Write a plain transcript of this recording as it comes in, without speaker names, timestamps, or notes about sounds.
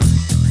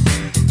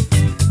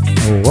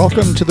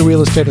Welcome to the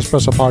Real Estate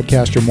Espresso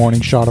Podcast, your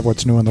morning shot of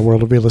what's new in the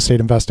world of real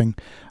estate investing.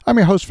 I'm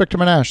your host, Victor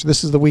Menashe.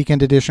 This is the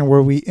weekend edition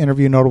where we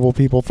interview notable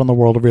people from the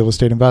world of real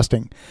estate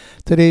investing.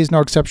 Today is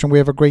no exception. We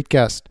have a great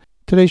guest.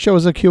 Today's show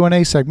is a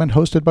Q&A segment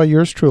hosted by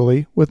yours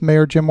truly with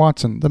Mayor Jim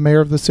Watson, the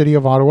mayor of the city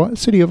of Ottawa, a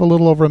city of a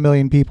little over 1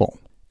 million people.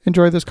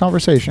 Enjoy this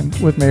conversation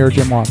with Mayor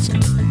Jim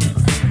Watson.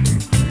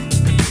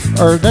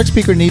 Our next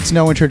speaker needs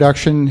no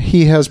introduction.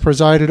 He has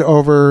presided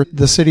over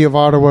the city of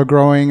Ottawa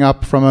growing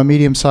up from a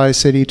medium-sized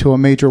city to a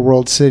major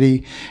world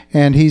city,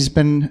 and he's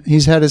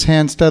had his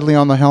hand steadily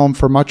on the helm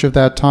for much of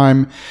that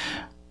time.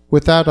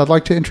 With that, I'd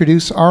like to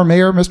introduce our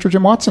mayor, Mr.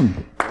 Jim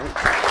Watson.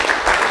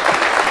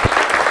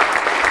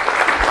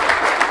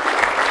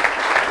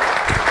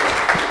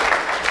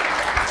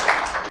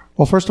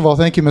 Well, first of all,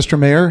 thank you, Mr.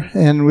 Mayor,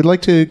 and we'd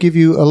like to give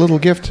you a little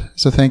gift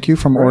as a thank you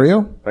from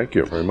Oreo. Thank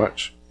you very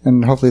much.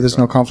 And hopefully there's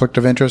no conflict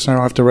of interest. I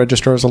don't have to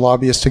register as a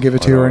lobbyist to give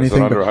it to you or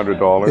anything. Is it under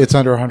 $100? It's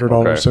under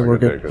 $100, so we're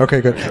good.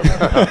 Okay, good.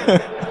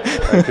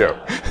 Thank you.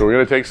 So we're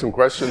going to take some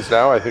questions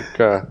now, I think.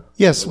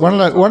 Yes, why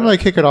don't I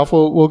kick it off?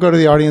 We'll go to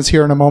the audience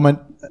here in a moment.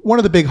 One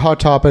of the big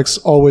hot topics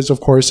always, of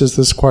course, is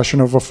this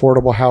question of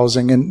affordable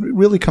housing, and it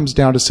really comes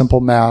down to simple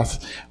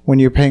math. When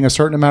you're paying a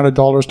certain amount of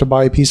dollars to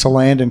buy a piece of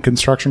land and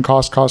construction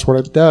costs what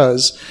it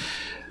does,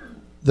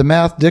 the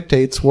math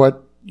dictates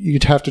what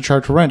you'd have to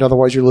charge for rent.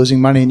 Otherwise, you're losing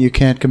money, and you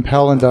can't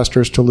compel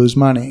investors to lose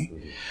money.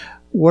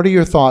 What are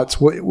your thoughts?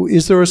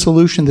 Is there a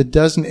solution that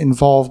doesn't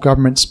involve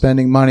government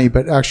spending money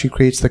but actually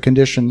creates the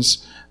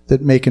conditions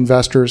that make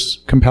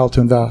investors compelled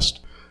to invest?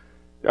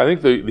 I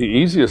think the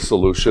easiest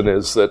solution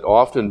is that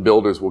often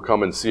builders will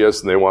come and see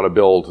us and they want to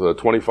build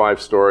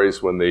 25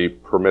 stories when the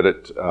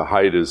permitted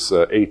height is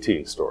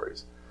 18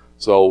 stories.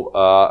 So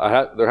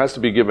there has to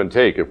be give and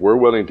take. If we're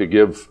willing to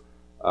give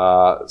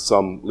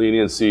some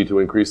leniency to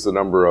increase the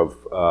number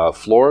of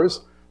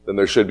floors, then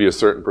there should be a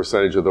certain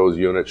percentage of those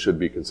units should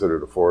be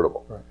considered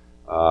affordable. Right.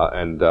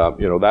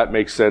 That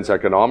makes sense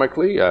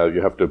economically.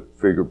 You have to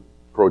figure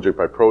project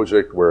by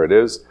project where it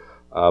is.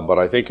 But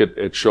I think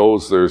it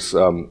shows there's,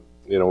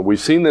 we've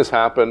seen this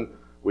happen.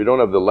 We don't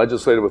have the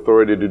legislative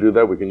authority to do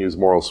that. We can use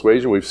moral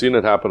suasion. We've seen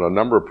it happen on a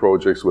number of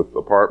projects with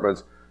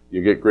apartments.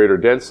 You get greater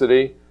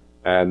density,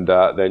 and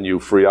then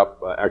you free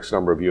up X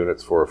number of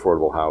units for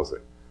affordable housing.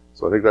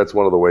 So I think that's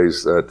one of the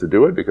ways to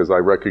do it, because I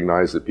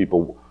recognize that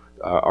people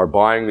are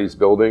buying these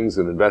buildings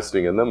and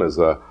investing in them as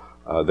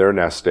their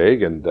nest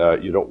egg, and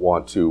you don't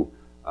want to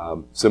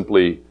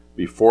simply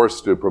be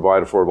forced to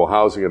provide affordable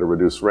housing at a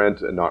reduced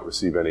rent and not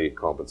receive any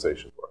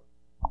compensation for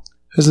it.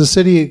 Has the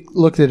city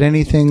looked at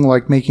anything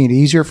like making it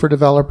easier for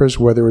developers,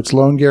 whether it's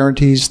loan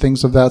guarantees,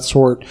 things of that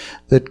sort,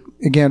 that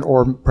again,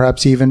 or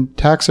perhaps even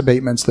tax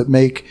abatements that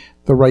make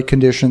the right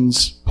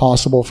conditions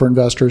possible for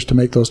investors to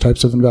make those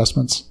types of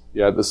investments?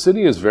 Yeah, the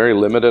city is very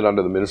limited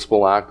under the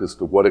Municipal Act as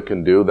to what it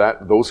can do.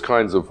 Those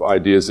kinds of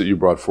ideas that you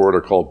brought forward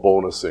are called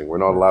bonusing. We're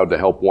not allowed to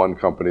help one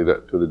company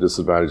to the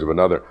disadvantage of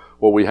another.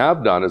 What we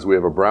have done is we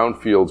have a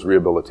Brownfields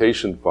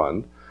Rehabilitation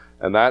Fund,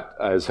 and that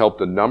has helped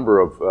a number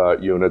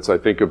of units. I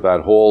think of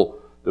that whole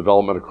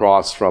development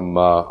across from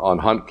on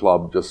Hunt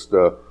Club, just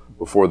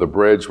before the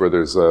bridge, where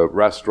there's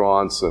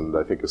restaurants and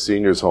I think a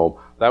senior's home.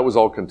 That was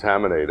all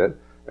contaminated,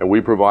 and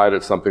we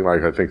provided something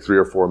like, I think, $3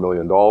 or $4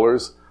 million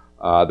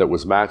that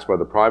was matched by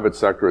the private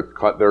sector. It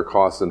cut their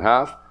costs in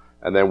half,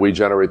 and then we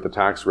generate the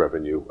tax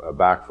revenue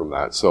back from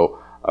that. So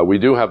we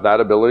do have that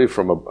ability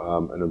from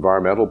an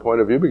environmental point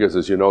of view, because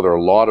as you know, there are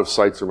a lot of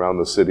sites around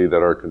the city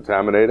that are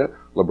contaminated.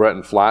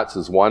 LeBreton Flats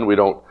is one.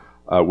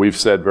 We've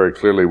said very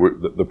clearly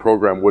the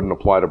program wouldn't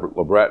apply to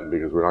LeBreton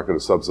because we're not going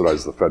to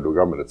subsidize the federal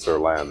government. It's their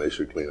land. They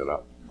should clean it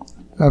up.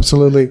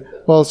 Absolutely.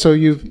 Well, so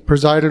you've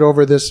presided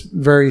over this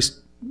very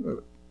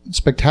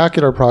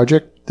spectacular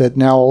project that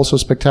now also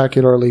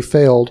spectacularly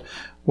failed.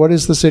 What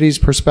is the city's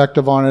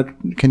perspective on it?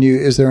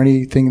 Is there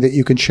anything that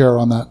you can share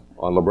on that?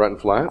 On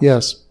LeBreton Flats?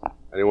 Yes.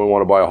 Anyone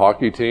want to buy a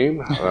hockey team?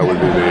 That would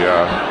be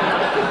the...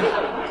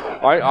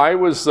 I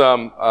was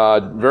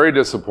very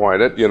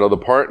disappointed. The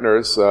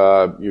partners,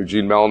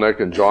 Eugene Melnick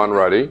and John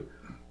Ruddy,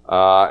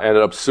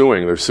 ended up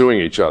suing. They're suing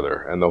each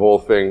other, and the whole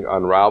thing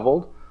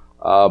unraveled.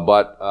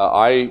 But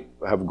I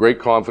have great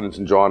confidence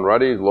in John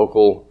Ruddy,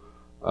 local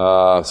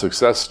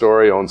success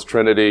story, owns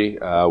Trinity,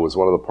 was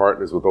one of the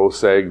partners with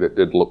OSEG that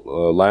did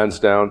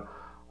Lansdowne.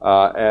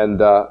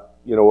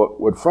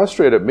 What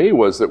frustrated me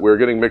was that we were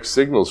getting mixed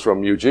signals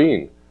from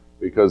Eugene.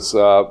 Because,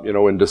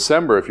 in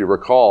December, if you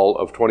recall,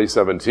 of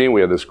 2017,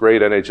 we had this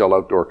great NHL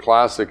Outdoor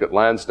Classic at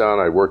Lansdowne.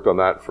 I worked on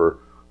that for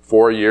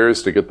 4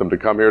 years to get them to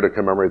come here to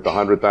commemorate the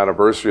 100th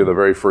anniversary of the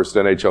very first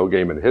NHL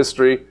game in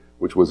history,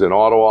 which was in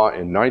Ottawa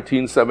in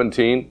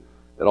 1917.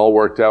 It all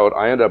worked out.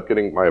 I ended up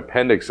getting my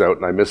appendix out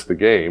and I missed the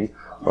game,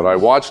 but I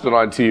watched it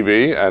on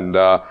TV, and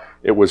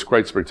it was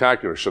quite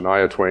spectacular.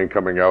 Shania Twain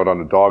coming out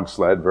on a dog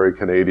sled, very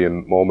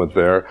Canadian moment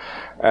there.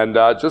 And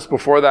just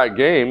before that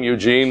game,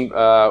 Eugene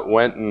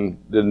went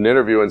and did an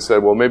interview and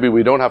said, well, maybe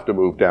we don't have to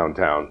move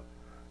downtown.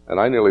 And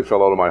I nearly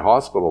fell out of my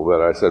hospital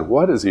bed. I said,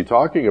 what is he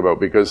talking about?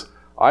 Because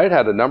I had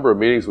had a number of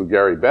meetings with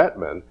Gary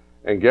Bettman,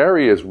 And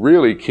Gary is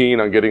really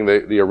keen on getting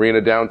the arena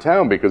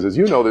downtown because, as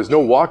you know, there's no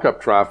walk-up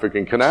traffic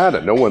in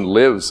Canada. No one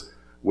lives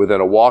within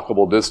a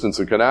walkable distance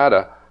of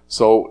Canada.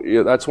 So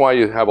that's why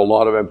you have a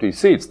lot of empty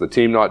seats. The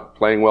team not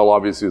playing well,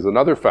 obviously, is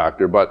another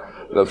factor. But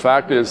the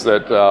fact is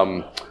that,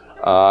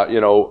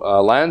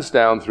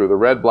 Lansdowne, through the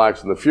Red,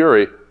 Blacks, and the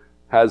Fury,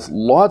 has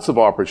lots of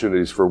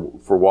opportunities for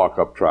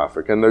walk-up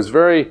traffic. And there's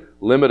very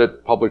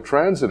limited public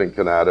transit in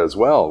Canada as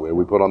well.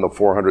 We put on the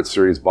 400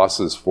 series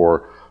buses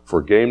for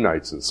game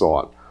nights and so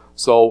on.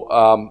 So,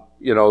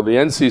 the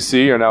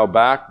NCC are now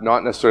back,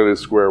 not necessarily to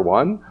square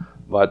one,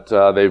 but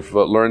they've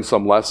learned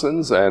some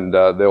lessons, and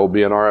there will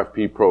be an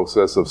RFP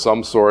process of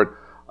some sort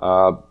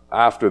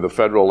after the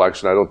federal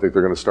election. I don't think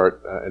they're going to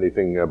start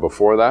anything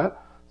before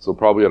that. So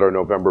probably at our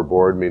November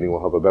board meeting,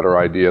 we'll have a better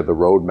idea of the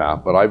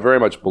roadmap. But I very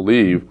much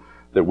believe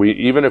that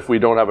even if we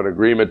don't have an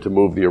agreement to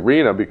move the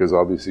arena, because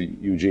obviously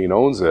Eugene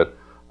owns it,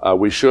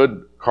 we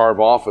should carve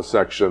off a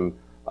section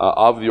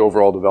of the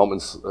overall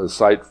development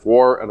site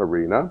for an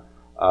arena.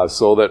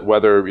 So that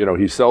whether,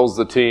 he sells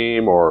the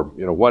team or,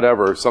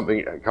 whatever,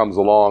 something comes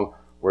along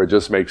where it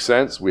just makes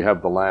sense, we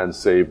have the land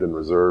saved and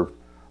reserved.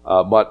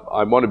 But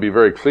I want to be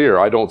very clear.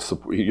 I don't,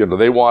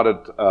 they wanted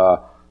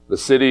the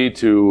city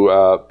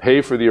to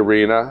pay for the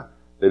arena.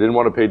 They didn't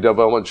want to pay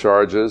development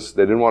charges.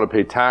 They didn't want to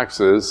pay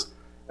taxes.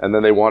 And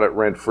then they want it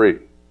rent-free.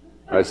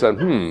 I said,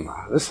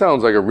 this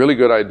sounds like a really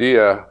good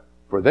idea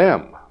for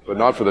them, but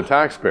not for the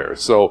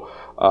taxpayers. So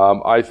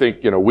I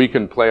think, we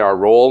can play our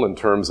role in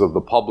terms of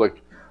the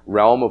public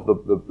realm of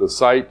the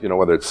site,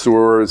 whether it's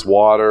sewers,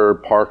 water,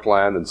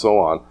 parkland, and so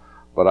on.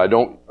 But I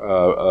don't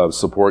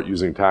support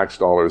using tax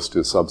dollars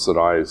to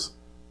subsidize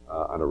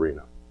an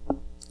arena.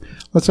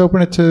 Let's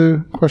open it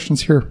to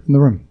questions here in the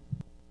room.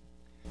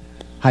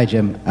 Hi,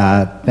 Jim.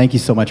 Thank you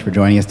so much for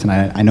joining us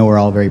tonight. I know we're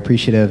all very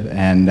appreciative,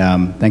 and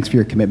thanks for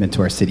your commitment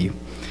to our city.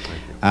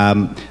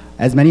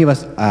 As many of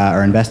us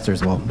are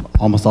investors, well,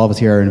 almost all of us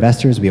here are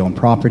investors. We own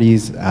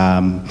properties.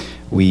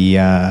 We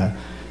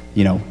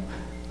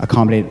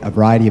accommodate a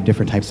variety of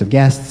different types of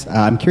guests.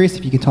 I'm curious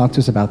if you can talk to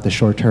us about the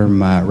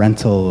short-term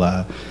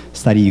rental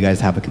study you guys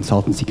have a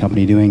consultancy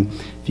company doing.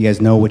 If you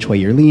guys know which way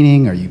you're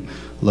leaning, are you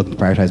looking to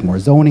prioritize more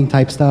zoning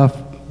type stuff,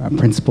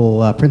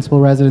 principal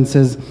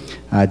residences?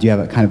 Do you have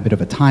a kind of bit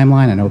of a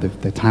timeline? I know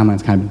the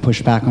timeline's kind of been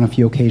pushed back on a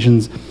few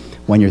occasions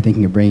when you're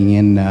thinking of bringing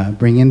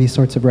in these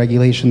sorts of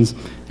regulations.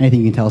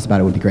 Anything you can tell us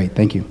about it would be great.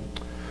 Thank you.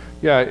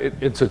 Yeah,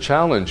 it's a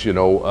challenge,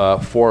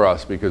 for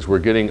us because we're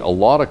getting a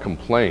lot of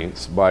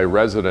complaints by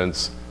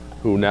residents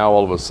who now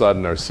all of a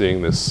sudden are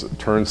seeing this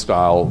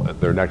turnstile at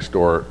their next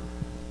door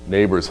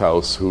neighbor's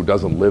house who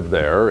doesn't live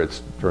there.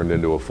 It's turned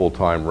into a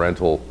full-time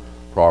rental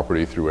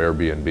property through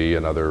Airbnb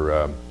and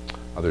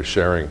other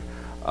sharing.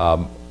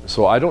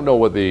 So I don't know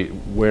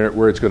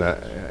where it's going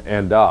to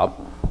end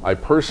up. I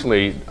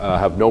personally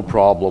have no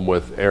problem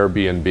with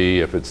Airbnb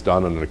if it's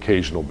done on an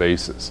occasional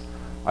basis.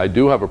 I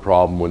do have a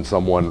problem when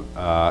someone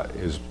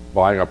is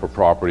buying up a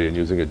property and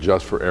using it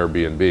just for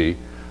Airbnb.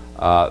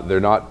 They're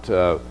not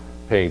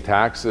paying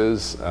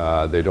taxes.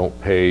 They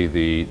don't pay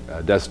the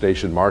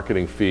destination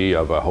marketing fee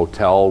of a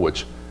hotel,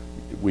 which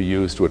we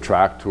use to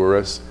attract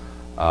tourists.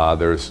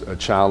 There's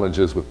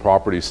challenges with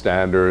property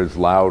standards,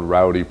 loud,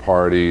 rowdy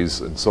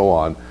parties, and so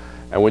on.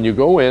 And when you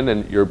go in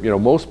and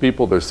most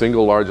people, their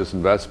single largest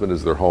investment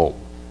is their home.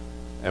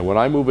 And when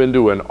I move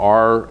into an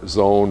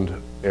R-zoned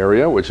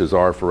area, which is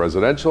R for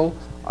residential,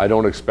 I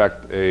don't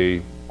expect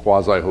a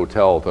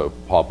quasi-hotel to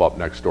pop up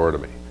next door to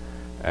me.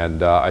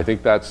 And I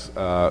think that's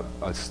a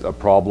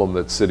problem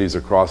that cities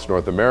across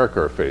North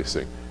America are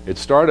facing. It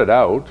started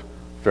out,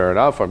 fair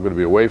enough, I'm going to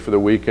be away for the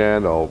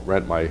weekend, I'll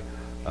rent my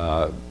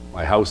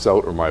house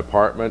out or my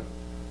apartment,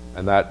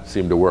 and that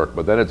seemed to work.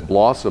 But then it's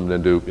blossomed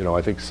into,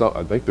 I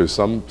think there's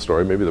some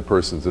story, maybe the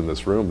person's in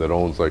this room that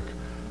owns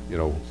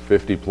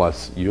 50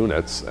 plus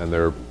units, and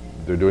they're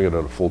doing it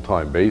on a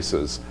full-time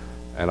basis,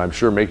 and I'm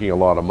sure making a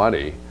lot of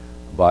money,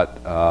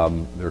 but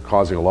they're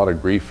causing a lot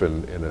of grief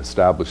in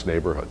established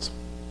neighborhoods.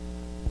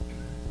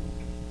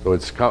 So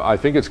I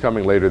think it's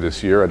coming later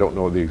this year. I don't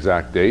know the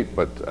exact date,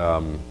 but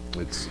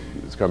it's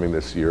coming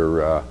this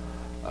year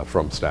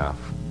from staff.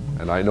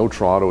 And I know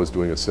Toronto is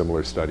doing a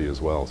similar study as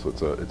well. So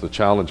it's a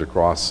challenge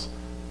across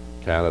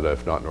Canada,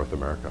 if not North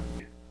America.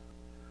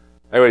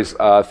 Anyways,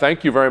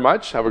 thank you very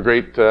much. Have a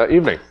great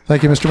evening.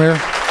 Thank you, Mr. Mayor.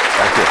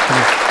 Thank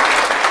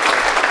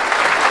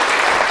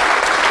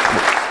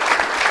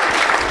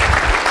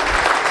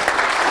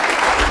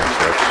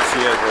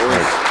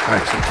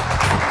you.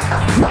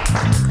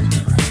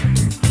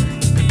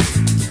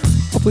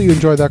 Hopefully you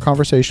enjoyed that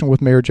conversation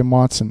with Mayor Jim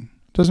Watson.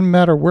 It doesn't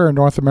matter where in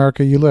North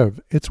America you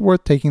live, it's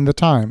worth taking the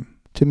time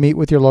to meet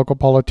with your local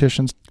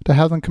politicians, to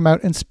have them come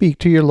out and speak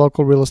to your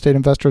local real estate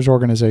investors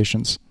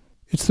organizations.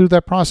 It's through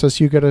that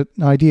process you get an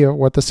idea of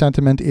what the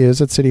sentiment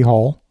is at City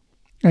Hall,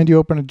 and you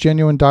open a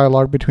genuine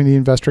dialogue between the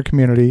investor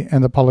community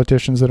and the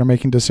politicians that are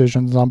making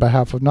decisions on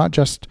behalf of not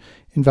just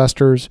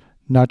investors,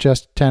 not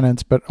just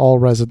tenants, but all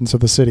residents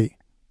of the city.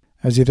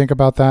 As you think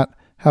about that,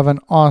 have an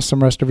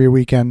awesome rest of your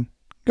weekend.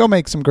 Go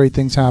make some great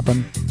things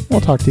happen.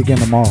 We'll talk to you again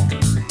tomorrow.